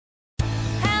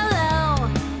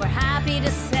happy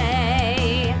to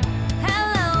say,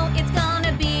 hello, it's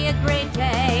gonna be a great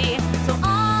day. So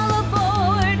all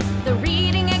aboard the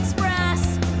Reading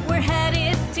Express, we're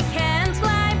headed to Kent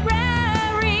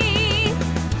Library.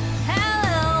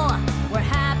 Hello, we're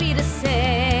happy to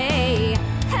say,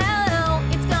 hello,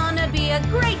 it's gonna be a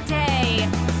great day.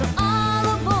 So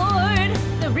all aboard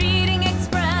the Reading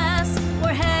Express,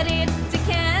 we're headed to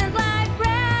Kent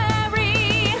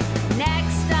Library.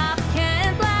 Next stop,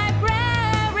 Kent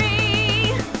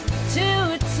Library.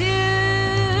 Toot toot,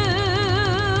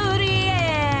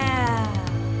 yeah!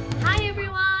 Hi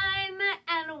everyone,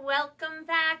 and welcome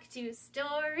back to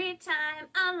Storytime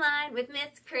Online with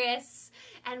Miss Chris.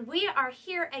 And we are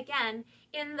here again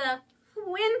in the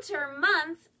winter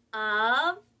month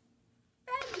of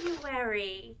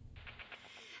February.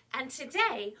 And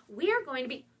today we are going to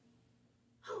be,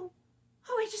 oh,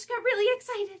 I just got really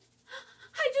excited.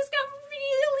 I just got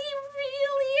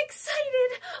really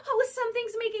excited. Oh,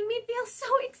 something's making me feel so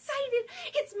excited.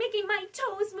 It's making my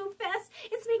toes move fast.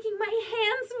 It's making my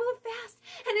hands move fast.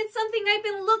 And it's something I've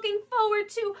been looking forward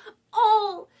to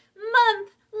all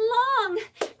month long.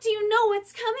 Do you know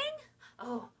what's coming?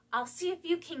 Oh, I'll see if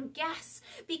you can guess,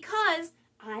 because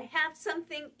I have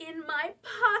something in my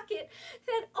pocket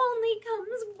that only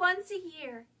comes once a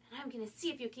year. And I'm going to see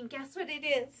if you can guess what it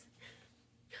is.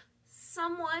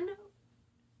 Someone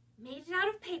made it out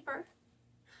of paper,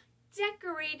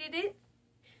 decorated it,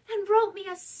 and wrote me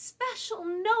a special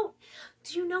note.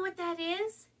 Do you know what that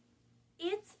is?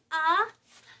 It's a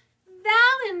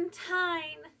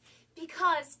Valentine,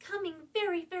 because coming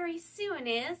very, very soon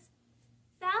is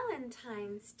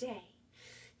Valentine's Day.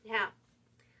 Now,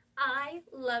 I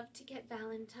love to get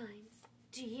Valentines.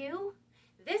 Do you?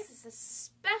 This is a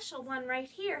special one right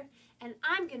here, and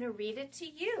I'm going to read it to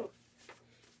you.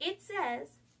 It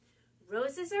says,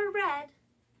 roses are red,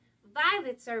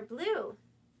 violets are blue.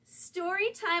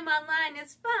 Storytime Online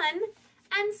is fun,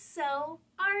 and so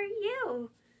are you.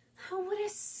 Oh, what a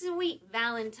sweet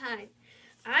Valentine.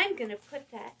 I'm going to put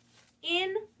that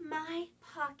in my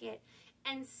pocket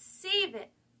and save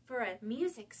it for a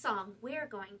music song we're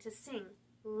going to sing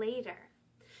later.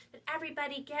 But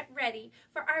everybody get ready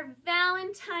for our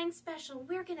Valentine special.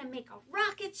 We're going to make a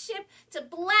rocket ship to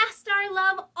blast our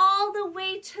love all the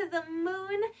way to the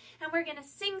moon. And we're going to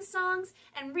sing songs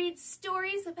and read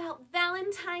stories about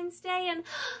Valentine's Day. And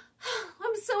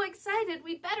I'm so excited.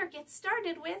 We better get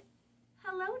started with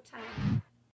Hello Time.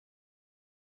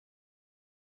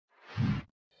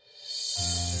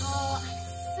 Oh, I'm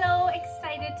so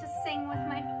excited to sing with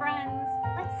my friends.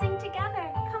 Let's sing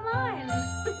together. Come on.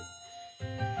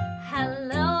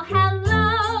 Hello,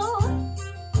 hello.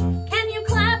 Can you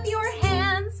clap your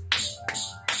hands?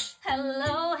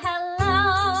 Hello,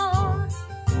 hello.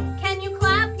 Can you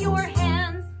clap your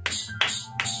hands?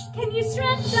 Can you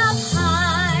stretch up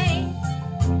high?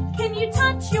 Can you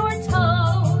touch your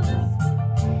toes?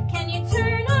 Can you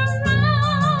turn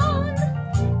around?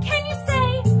 Can you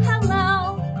say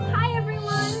hello? Hi,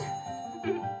 everyone.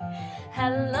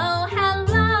 Hello,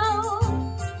 hello.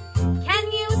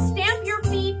 Can you stamp your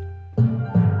feet?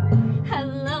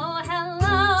 Hello,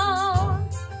 hello.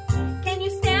 Can you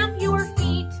stamp your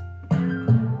feet?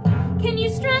 Can you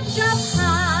stretch up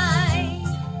high?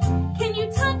 Can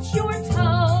you touch your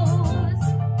toes?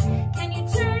 Can you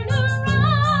turn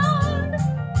around?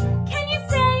 Can you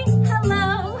say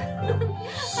hello?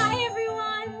 Hi,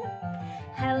 everyone.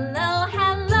 Hello,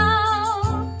 hello.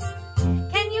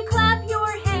 Can you clap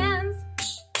your hands?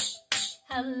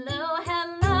 Hello,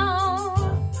 hello.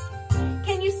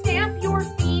 Can you stamp your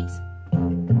feet?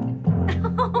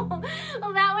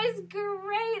 Well, that was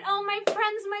great. Oh, my friends.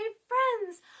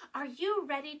 Are you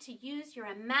ready to use your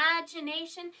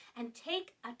imagination and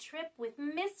take a trip with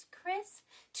Miss Chris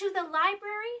to the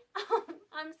library? Oh,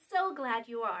 I'm so glad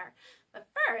you are. But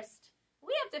first,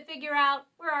 we have to figure out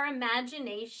where our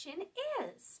imagination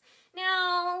is.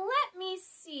 Now, let me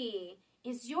see.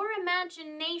 Is your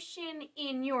imagination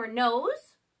in your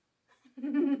nose?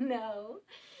 No.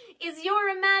 Is your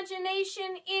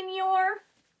imagination in your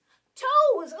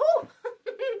toes? Oh,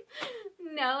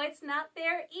 no, it's not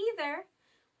there either.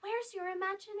 Where's your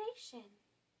imagination?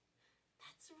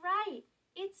 That's right.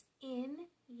 It's in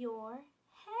your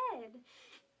head.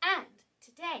 And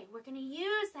today we're going to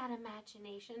use that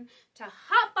imagination to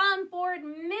hop on board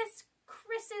Miss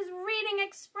Chris's Reading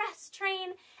Express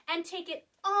train and take it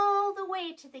all the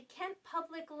way to the Kent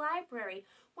Public Library,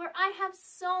 where I have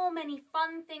so many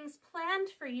fun things planned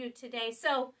for you today.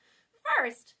 So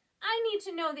first, I need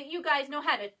to know that you guys know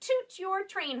how to toot your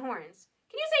train horns.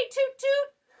 Can you say toot toot?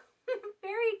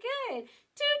 Very good.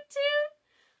 Toot toot.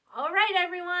 All right,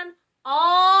 everyone.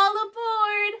 All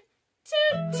aboard.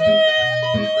 Toot toot.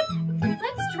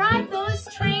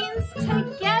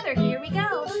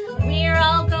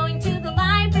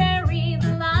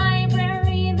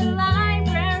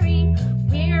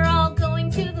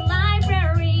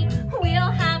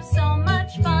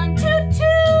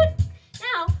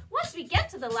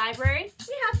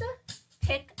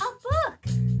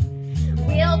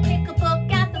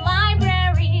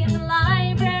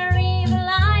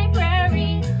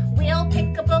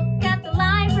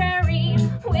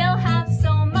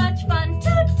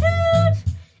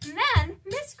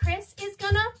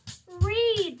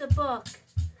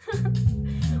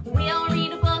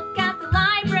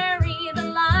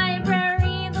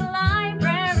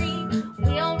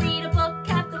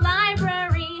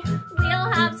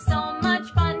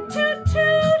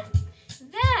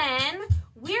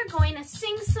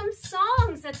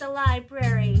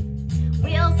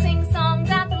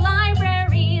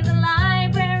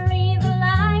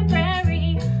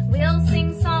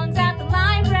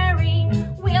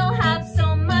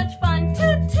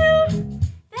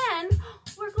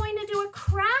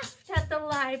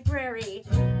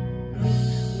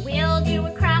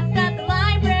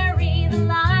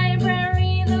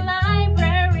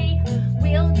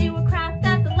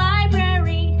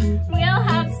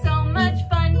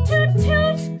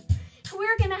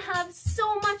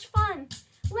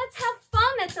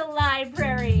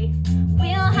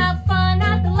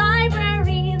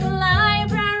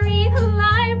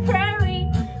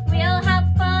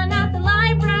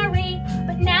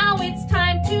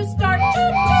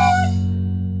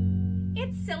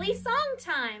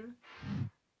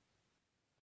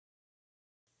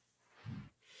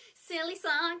 Silly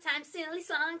song time, silly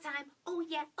song time. Oh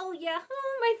yeah, oh yeah,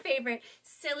 oh my favorite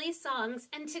silly songs.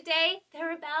 And today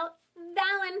they're about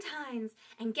Valentines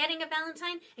and getting a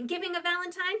Valentine and giving a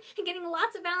Valentine and getting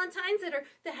lots of Valentines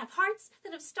that have hearts,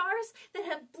 that have stars, that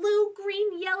have blue,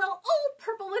 green, yellow, oh,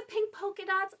 purple with pink polka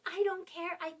dots. I don't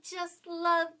care. I just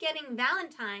love getting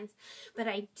Valentines. But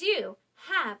I do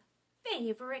have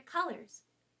favorite colors.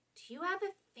 Do you have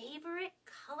a favorite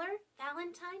color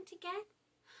Valentine to get?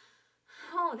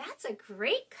 Oh, that's a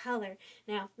great color.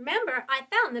 Now, remember, I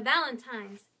found the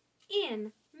Valentines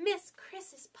in Miss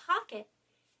Chris's pocket,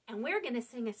 and we're going to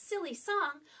sing a silly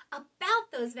song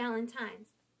about those Valentines.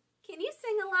 Can you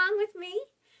sing along with me?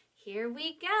 Here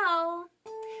we go.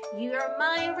 You're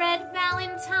my red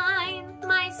Valentine,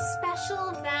 my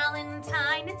special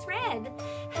Valentine. It's red,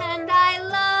 and I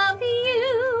love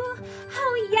you.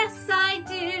 Oh, yes, I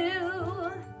do.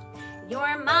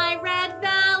 You're my red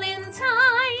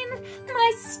Valentine,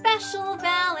 my special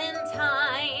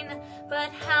Valentine.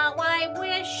 But how I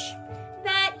wish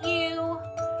that you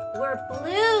were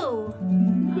blue.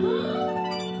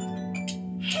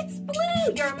 It's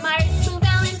blue. You're my blue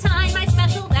Valentine, my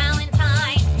special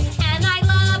Valentine. And I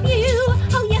love you.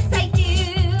 Oh, yes, I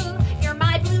do. You're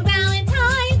my blue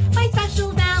Valentine, my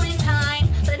special Valentine.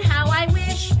 But how I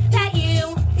wish that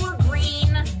you were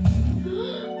green.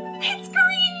 It's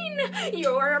green.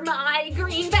 You're my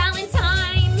green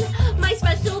Valentine, my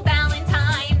special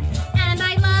Valentine. And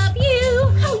I love you.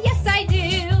 Oh, yes, I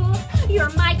do. You're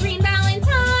my green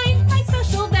Valentine, my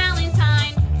special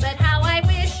Valentine. But how I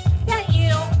wish that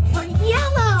you were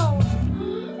yellow.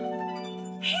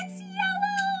 It's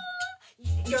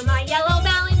yellow. You're my yellow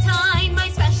Valentine, my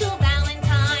special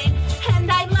Valentine.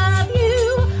 And I love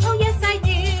you. Oh, yes, I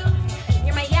do.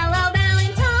 You're my yellow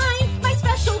Valentine, my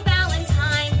special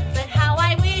Valentine. But how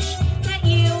I wish that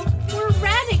you were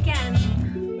red again.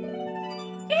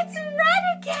 It's red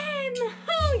again.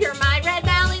 Oh, you're my red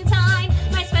Valentine,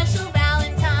 my special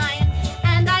Valentine.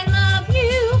 And I love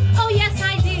you. Oh, yes,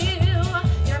 I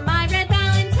do. You're my red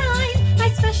Valentine, my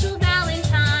special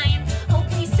Valentine. Oh,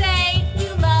 please say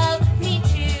you love me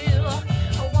too.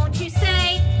 Oh, won't you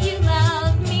say you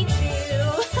love me too?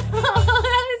 Oh,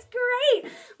 that was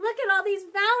great. Look at all these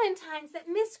Valentines that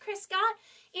Miss Chris got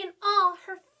in all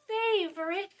her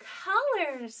favorite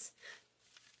colors.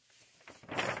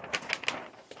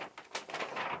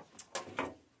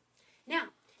 Now,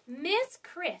 Miss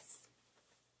Chris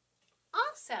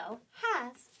also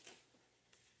has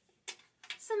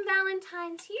some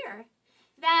Valentines here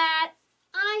that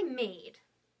I made.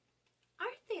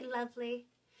 Aren't they lovely?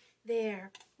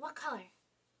 They're, what color?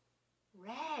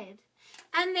 Red.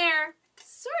 And they're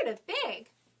sort of big.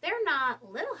 They're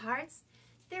not little hearts.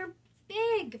 They're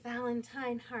big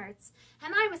Valentine hearts.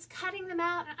 And I was cutting them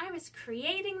out and I was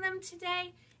creating them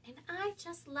today, and I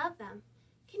just love them.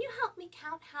 Can you help me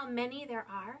count how many there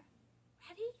are?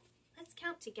 Ready? Let's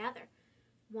count together.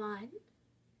 1,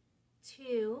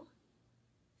 2,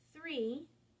 3,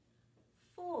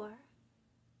 4,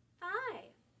 5.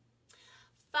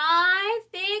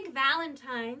 5 big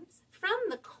Valentines from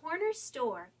the corner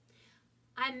store.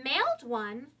 I mailed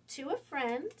one to a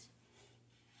friend.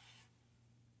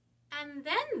 And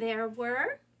then there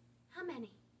were, how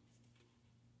many?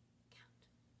 Count.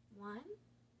 1,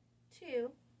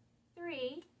 2,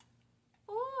 3,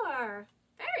 4.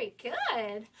 Very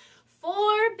good.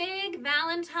 4 big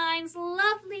Valentines,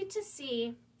 lovely to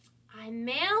see. I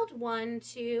mailed one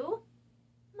to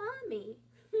Mommy.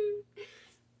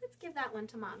 Let's give that one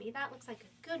to Mommy. That looks like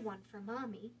a good one for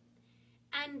Mommy.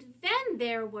 And then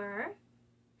there were,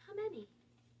 how many?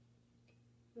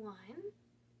 1,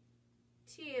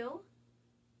 2,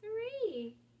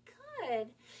 3. Good.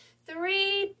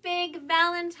 3 big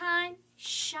Valentine,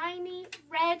 shiny,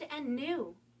 red, and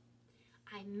new.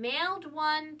 I mailed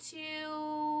one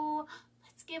to,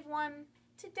 let's give one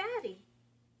to Daddy.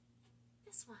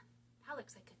 This one. That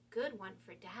looks like a good one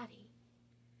for Daddy.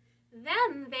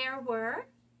 Then there were,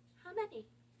 how many?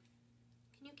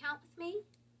 Can you count with me?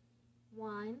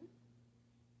 1,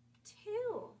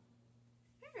 2.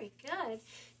 Very good.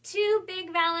 2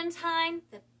 big Valentine.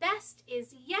 The best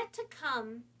is yet to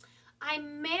come. I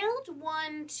mailed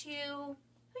one to,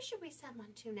 who should we send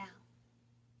one to now?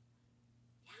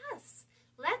 Yes,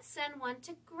 let's send one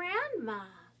to Grandma.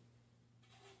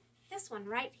 This one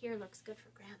right here looks good for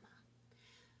Grandma.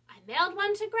 I mailed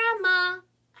one to Grandma,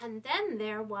 and then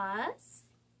there was,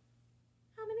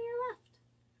 how many are left?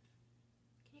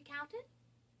 Can you count it?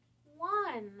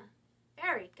 1.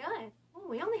 Very good. Oh,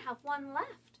 we only have 1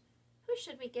 left. Who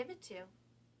should we give it to?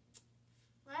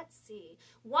 Let's see.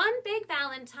 1 big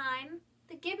Valentine.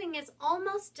 The giving is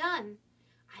almost done.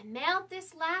 I mailed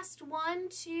this last one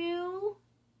to...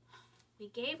 We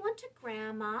gave one to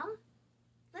Grandma.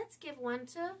 Let's give one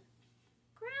to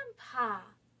Grandpa.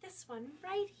 This one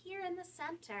right here in the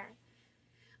center.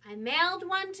 I mailed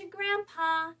one to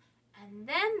Grandpa, and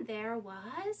then there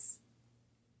was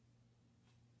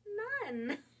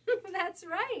none. That's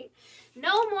right.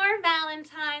 No more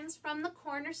Valentines from the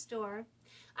corner store.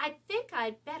 I think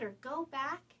I'd better go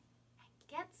back and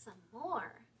get some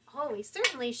more. Oh, we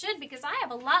certainly should, because I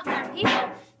have a lot more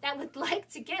people that would like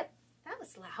to get, that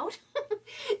was loud,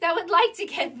 that would like to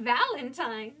get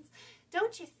Valentines.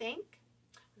 Don't you think?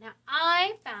 Now,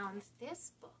 I found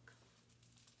this book.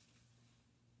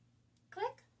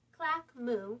 Click, clack,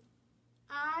 moo,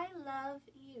 I love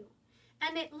you.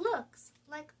 And it looks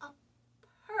like a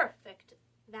perfect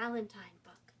Valentine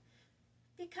book,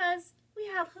 because we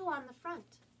have who on the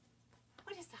front?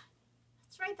 What is that?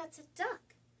 That's right, that's a duck.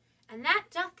 And that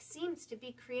duck seems to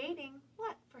be creating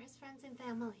what for his friends and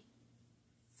family?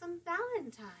 Some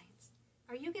Valentines.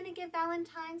 Are you going to give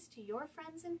Valentines to your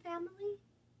friends and family?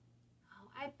 Oh,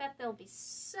 I bet they'll be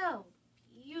so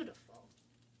beautiful.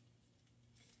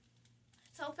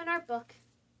 Let's open our book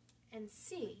and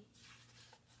see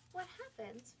what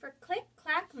happens for Click,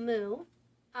 Clack, Moo,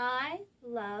 I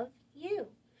Love You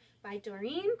by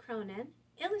Doreen Cronin,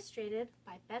 illustrated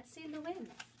by Betsy Lewin.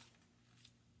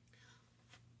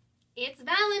 It's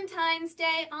Valentine's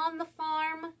Day on the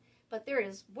farm, but there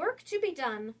is work to be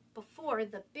done before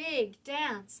the big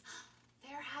dance.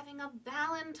 They're having a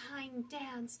Valentine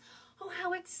dance. Oh,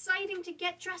 how exciting to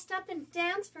get dressed up and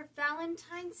dance for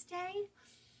Valentine's Day.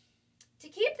 To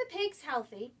keep the pigs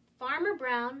healthy, Farmer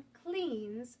Brown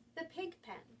cleans the pig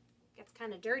pen. Gets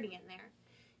kind of dirty in there.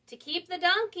 To keep the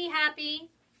donkey happy,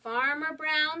 Farmer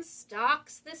Brown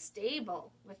stocks the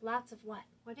stable with lots of what?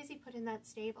 What does he put in that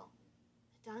stable?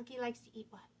 The donkey likes to eat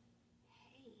what?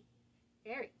 Hay.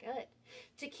 Very good.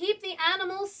 To keep the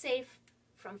animals safe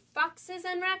from foxes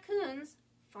and raccoons,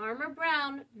 Farmer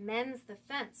Brown mends the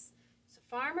fence. So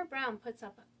Farmer Brown puts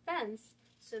up a fence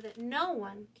so that no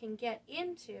one can get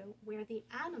into where the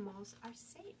animals are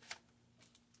safe.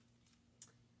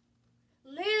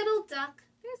 Little Duck,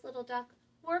 there's Little Duck,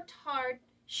 worked hard.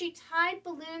 She tied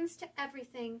balloons to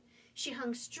everything. She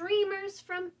hung streamers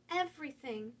from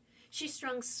everything. She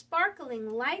strung sparkling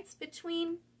lights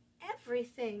between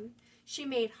everything. She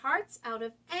made hearts out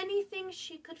of anything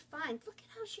she could find. Look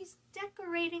at how she's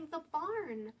decorating the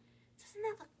barn. Doesn't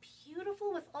that look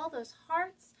beautiful with all those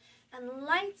hearts and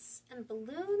lights and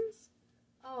balloons?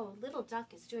 Oh, Little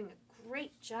Duck is doing a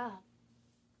great job.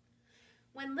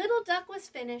 When Little Duck was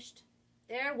finished,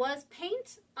 there was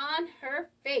paint on her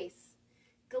face,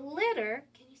 glitter,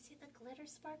 can you see the glitter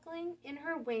sparkling in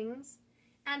her wings,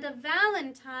 and a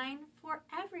Valentine for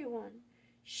everyone.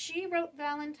 She wrote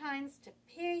Valentines to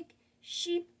pig,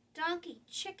 sheep, donkey,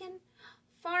 chicken,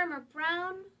 Farmer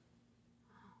Brown.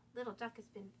 Oh, Little Duck has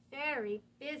been very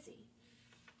busy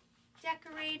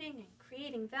decorating and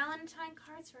creating Valentine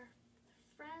cards for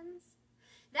friends.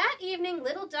 That evening,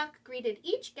 Little Duck greeted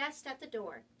each guest at the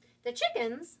door. The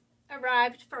chickens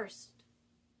arrived first.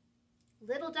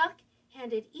 Little Duck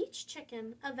handed each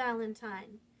chicken a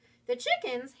Valentine. The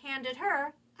chickens handed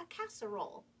her a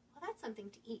casserole. Well, that's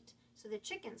something to eat. So the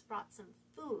chickens brought some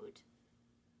food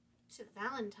to the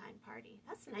Valentine party.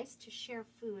 That's nice to share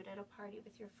food at a party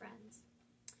with your friends.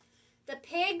 The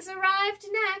pigs arrived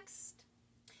next.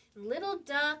 Little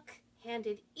Duck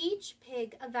handed each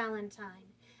pig a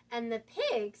Valentine, and the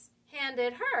pigs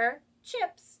handed her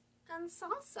chips and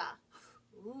salsa.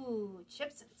 Ooh,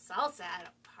 chips and salsa at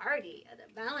a party, at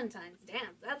a Valentine's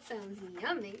dance. That sounds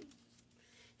yummy.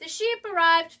 The sheep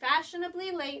arrived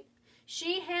fashionably late.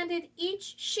 She handed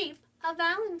each sheep a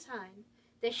Valentine.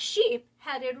 The sheep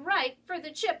headed right for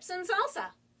the chips and salsa.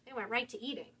 They went right to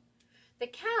eating. The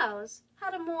cows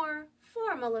had a more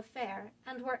formal affair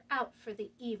and were out for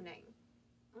the evening.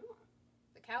 Oh,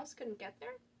 the cows couldn't get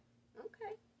there?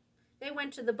 Okay. They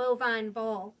went to the bovine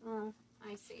ball. Oh,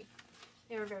 I see.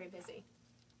 They were very busy.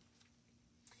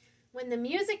 When the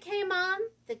music came on,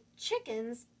 the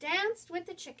chickens danced with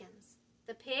the chickens.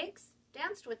 The pigs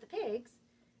danced with the pigs,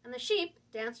 and the sheep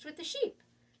danced with the sheep.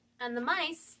 And the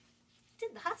mice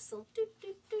did the hustle. Doot,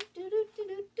 doot, doot, doot, doot,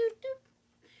 doot, doot,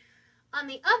 doot. On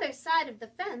the other side of the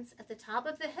fence, at the top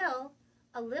of the hill,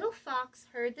 a little fox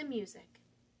heard the music.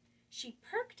 She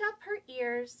perked up her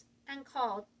ears and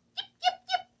called, yip, yip,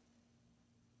 yip.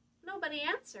 Nobody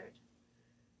answered,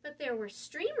 but there were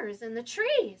streamers in the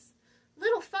trees.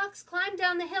 Little Fox climbed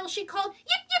down the hill. She called, yip,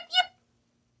 yip, yip.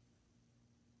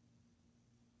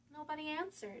 Nobody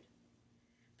answered.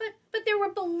 But there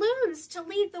were balloons to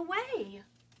lead the way.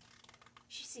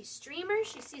 She sees streamers.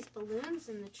 She sees balloons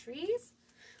in the trees.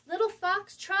 Little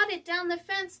Fox trotted down the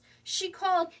fence. She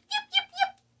called, "Yip, yip,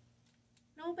 yip."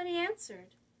 Nobody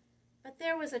answered, but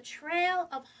there was a trail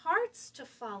of hearts to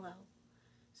follow.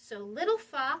 So Little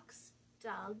Fox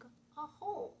dug a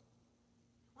hole.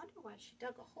 I wonder why she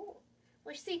dug a hole.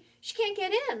 Well, you see, she can't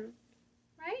get in,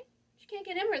 right? She can't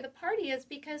get in where the party is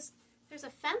because there's a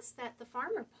fence that the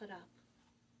farmer put up.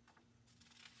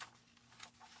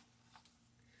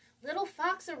 Little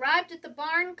Fox arrived at the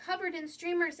barn covered in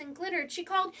streamers and glittered. She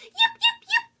called, "Yip, yip,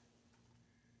 yip."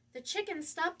 The chickens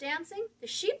stopped dancing. The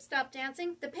sheep stopped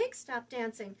dancing. The pigs stopped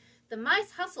dancing. The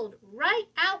mice hustled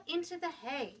right out into the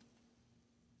hay.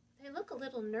 They look a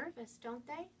little nervous, don't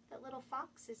they? That Little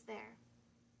Fox is there.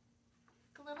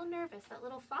 Look a little nervous. That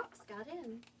Little Fox got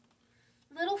in.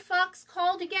 Little Fox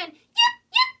called again, "Yip,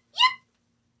 yip, yip."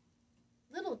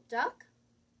 Little Duck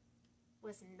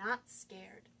was not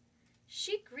scared.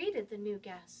 She greeted the new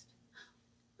guest.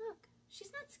 Look,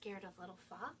 she's not scared of Little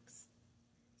Fox.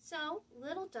 So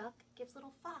Little Duck gives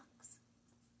Little Fox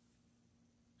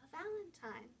a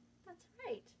Valentine. That's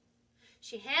right.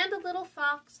 She handed Little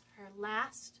Fox her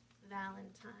last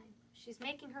Valentine. She's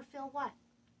making her feel what?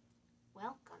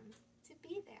 Welcome to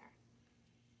be there.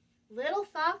 Little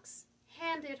Fox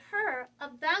handed her a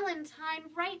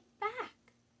Valentine right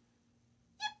back.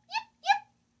 Yip, yip, yip.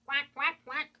 Quack, quack,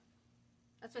 quack.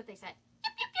 That's what they said.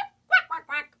 Yip, yip, yip. Quack, quack,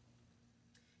 quack.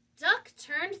 Duck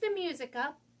turned the music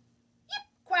up. Yip,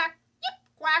 quack, yip,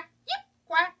 quack, yip,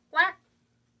 quack, quack.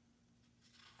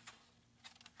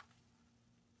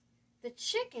 The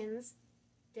chickens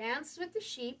danced with the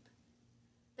sheep.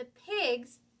 The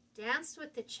pigs danced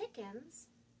with the chickens.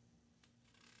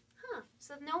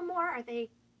 So no more are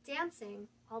they dancing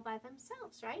all by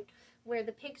themselves, right? Where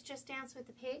the pigs just dance with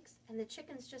the pigs, and the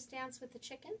chickens just dance with the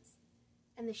chickens,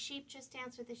 and the sheep just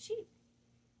dance with the sheep.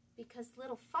 Because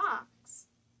Little Fox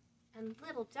and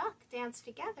Little Duck danced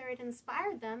together, it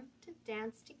inspired them to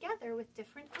dance together with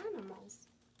different animals.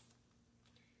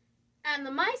 And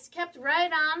the mice kept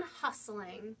right on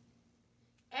hustling.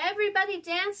 Everybody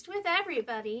danced with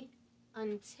everybody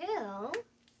until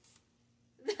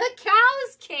the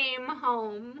cows came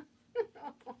home.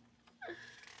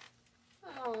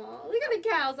 Oh, look at the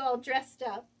cows all dressed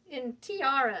up in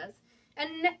tiaras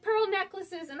and pearl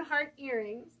necklaces and heart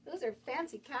earrings. Those are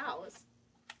fancy cows.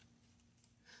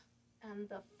 And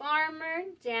the farmer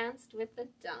danced with the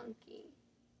donkey.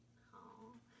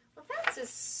 Oh, well, that's a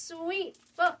sweet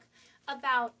book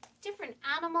about different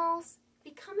animals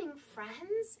becoming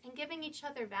friends and giving each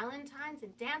other Valentines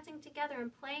and dancing together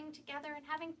and playing together and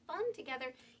having fun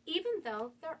together, even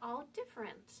though they're all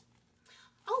different.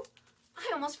 Oh, I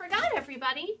almost forgot,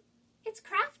 everybody. It's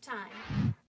craft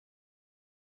time.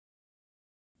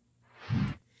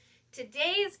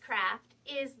 Today's craft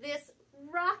is this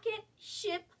rocket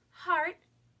ship heart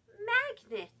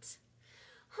magnet.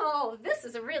 Oh, this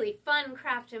is a really fun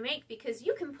craft to make because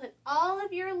you can put all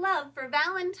of your love for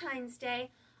Valentine's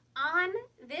Day on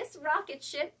this rocket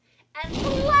ship and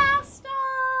blast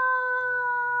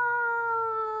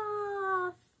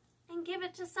off and give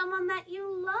it to someone that you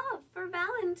love for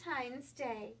Valentine's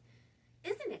Day.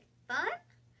 Isn't it fun?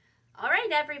 All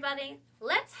right, everybody,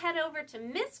 let's head over to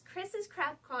Miss Chris's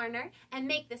Craft Corner and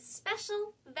make this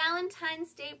special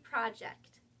Valentine's Day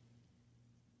project.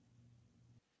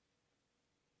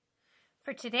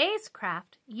 For today's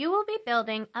craft, you will be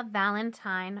building a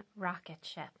Valentine rocket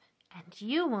ship. And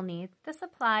you will need the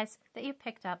supplies that you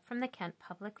picked up from the Kent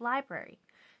Public Library.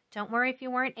 Don't worry if you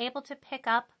weren't able to pick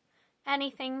up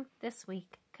anything this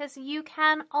week, because you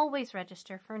can always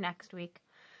register for next week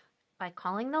by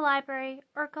calling the library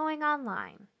or going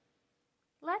online.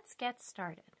 Let's get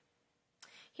started.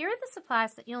 Here are the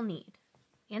supplies that you'll need.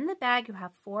 In the bag you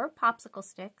have 4 popsicle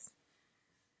sticks,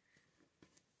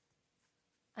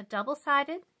 a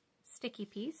double-sided sticky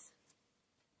piece,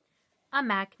 a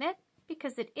magnet,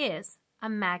 because it is a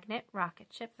magnet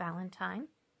rocket ship Valentine,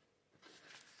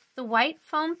 the white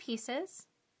foam pieces,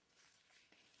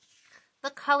 the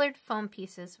colored foam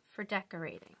pieces for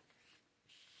decorating.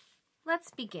 Let's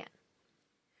begin.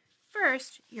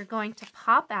 First, you're going to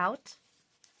pop out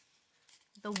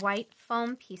the white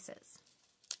foam pieces,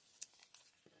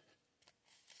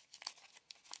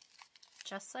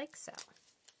 just like so.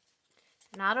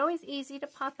 Not always easy to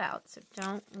pop out, so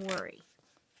don't worry.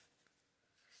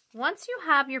 Once you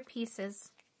have your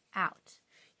pieces out,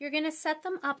 you're going to set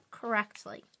them up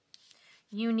correctly.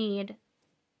 You need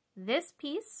this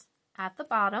piece at the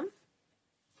bottom,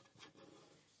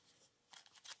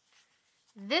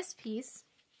 this piece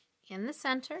in the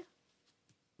center,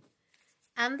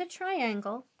 and the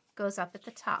triangle goes up at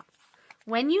the top.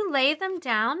 When you lay them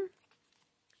down,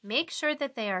 make sure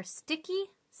that they are sticky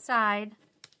side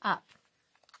up.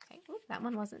 Okay, ooh, that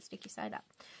one wasn't sticky side up.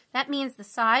 That means the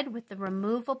side with the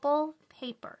removable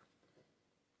paper.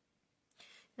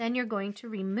 Then you're going to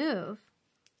remove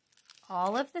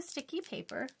all of the sticky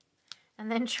paper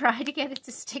and then try to get it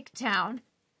to stick down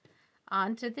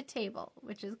onto the table,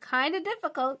 which is kind of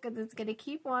difficult because it's going to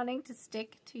keep wanting to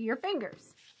stick to your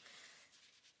fingers.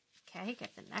 Okay,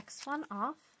 get the next one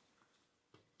off.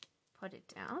 Put it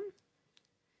down.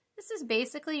 This is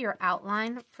basically your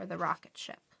outline for the rocket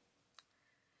ship.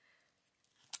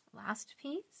 Last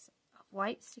piece of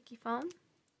white sticky foam,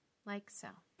 like so.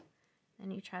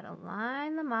 Then you try to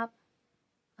line them up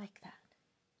like that.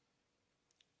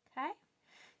 Okay?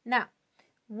 Now,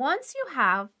 once you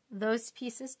have those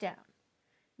pieces down,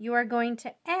 you are going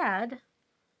to add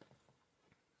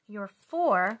your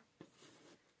 4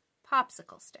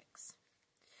 popsicle sticks.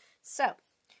 So,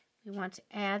 we want to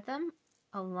add them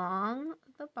along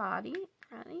the body.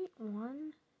 Ready?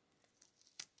 1,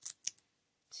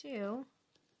 2,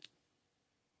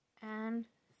 and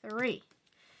 3.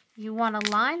 You want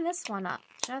to line this one up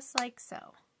just like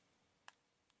so.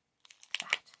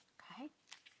 That, okay?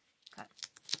 Good.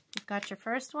 You've got your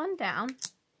first one down.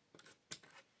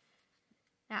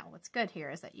 Now, what's good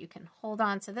here is that you can hold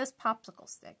on to this popsicle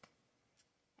stick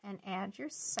and add your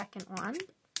second one.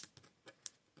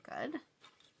 Good.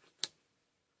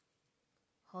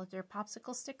 Hold your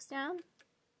popsicle sticks down.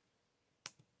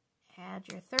 Add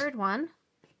your third one.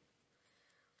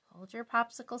 Hold your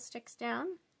popsicle sticks down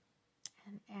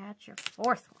and add your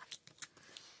fourth one.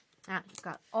 Now you've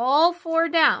got all 4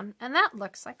 down, and that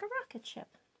looks like a rocket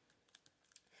ship.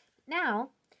 Now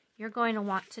you're going to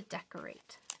want to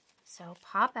decorate. So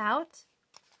pop out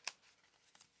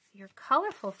your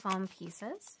colorful foam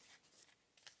pieces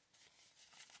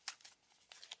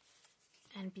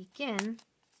and begin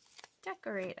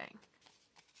decorating.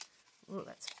 Ooh,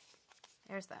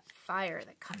 there's that fire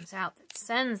that comes out that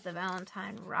sends the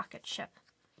Valentine rocket ship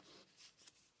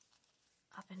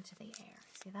up into the air.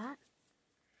 See that?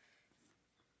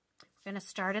 We're going to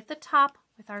start at the top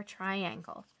with our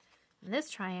triangle. And this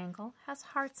triangle has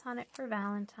hearts on it for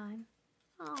Valentine.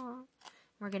 Aww.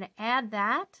 We're going to add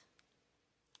that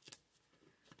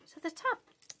to the top,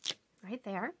 right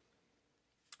there.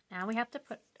 Now we have to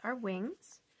put our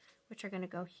wings, which are going to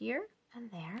go here and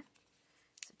there.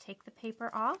 So take the paper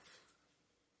off.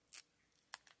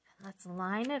 And let's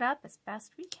line it up as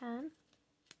best we can.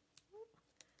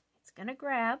 It's going to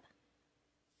grab.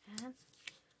 And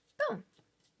boom,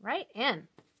 right in.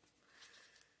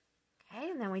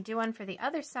 Okay, and then we do one for the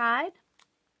other side.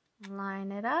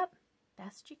 Line it up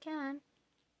best you can.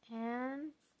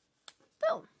 And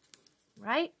boom,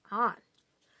 right on.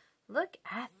 Look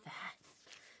at that.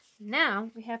 Now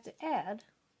we have to add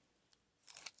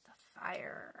the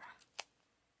fire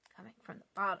coming from the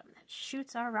bottom that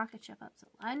shoots our rocket ship up. So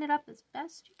line it up as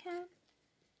best you can.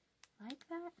 Like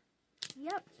that.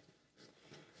 Yep.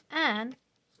 And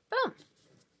boom.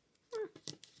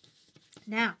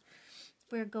 Now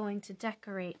we're going to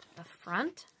decorate the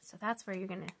front. So that's where you're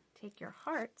going to take your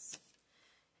hearts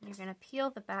and you're going to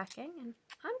peel the backing. And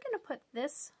I'm going to put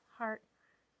this heart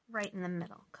right in the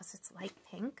middle because it's light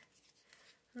pink.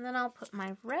 And then I'll put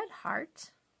my red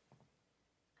heart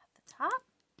at the top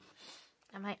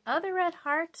and my other red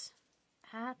heart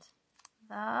at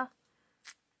the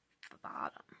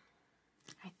bottom.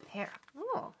 Right there.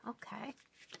 Oh, okay.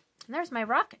 And there's my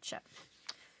rocket ship.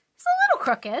 It's a little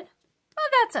crooked,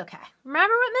 but that's okay.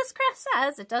 Remember what Miss Chris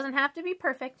says, it doesn't have to be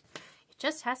perfect. It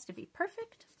just has to be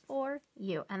perfect for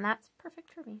you, and that's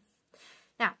perfect for me.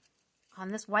 Now, on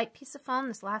this white piece of foam,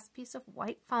 this last piece of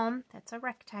white foam, that's a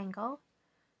rectangle.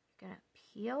 You're going to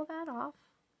peel that off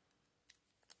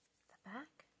the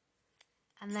back,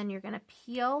 and then you're going to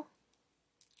peel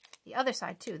the other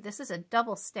side too. This is a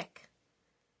double stick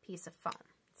piece of foam.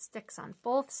 It sticks on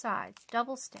both sides,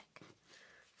 double stick.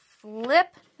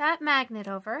 Flip that magnet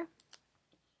over,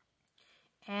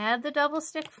 add the double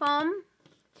stick foam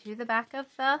to the back of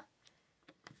the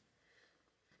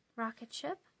rocket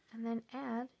ship, and then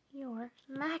add your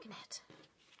magnet.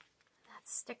 That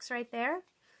sticks right there,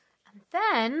 and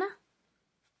then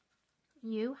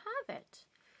you have it,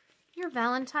 your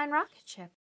Valentine rocket ship.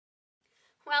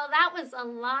 Well, that was a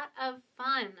lot of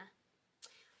fun.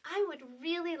 I would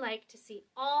really like to see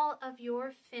all of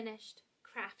your finished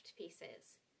craft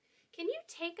pieces. Can you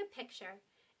take a picture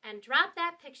and drop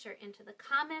that picture into the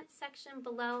comment section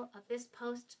below of this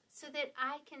post so that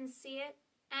I can see it?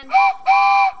 And,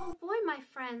 oh boy, my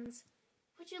friends,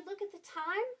 would you look at the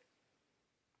time?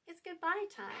 It's goodbye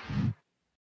time.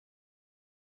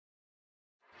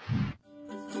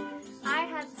 I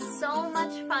had so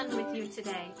much fun with you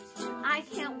today. I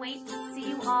can't wait to see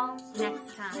you all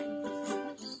next time.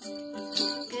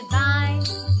 Goodbye,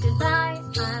 goodbye,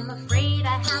 I'm afraid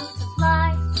I have to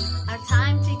fly. Our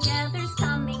time together's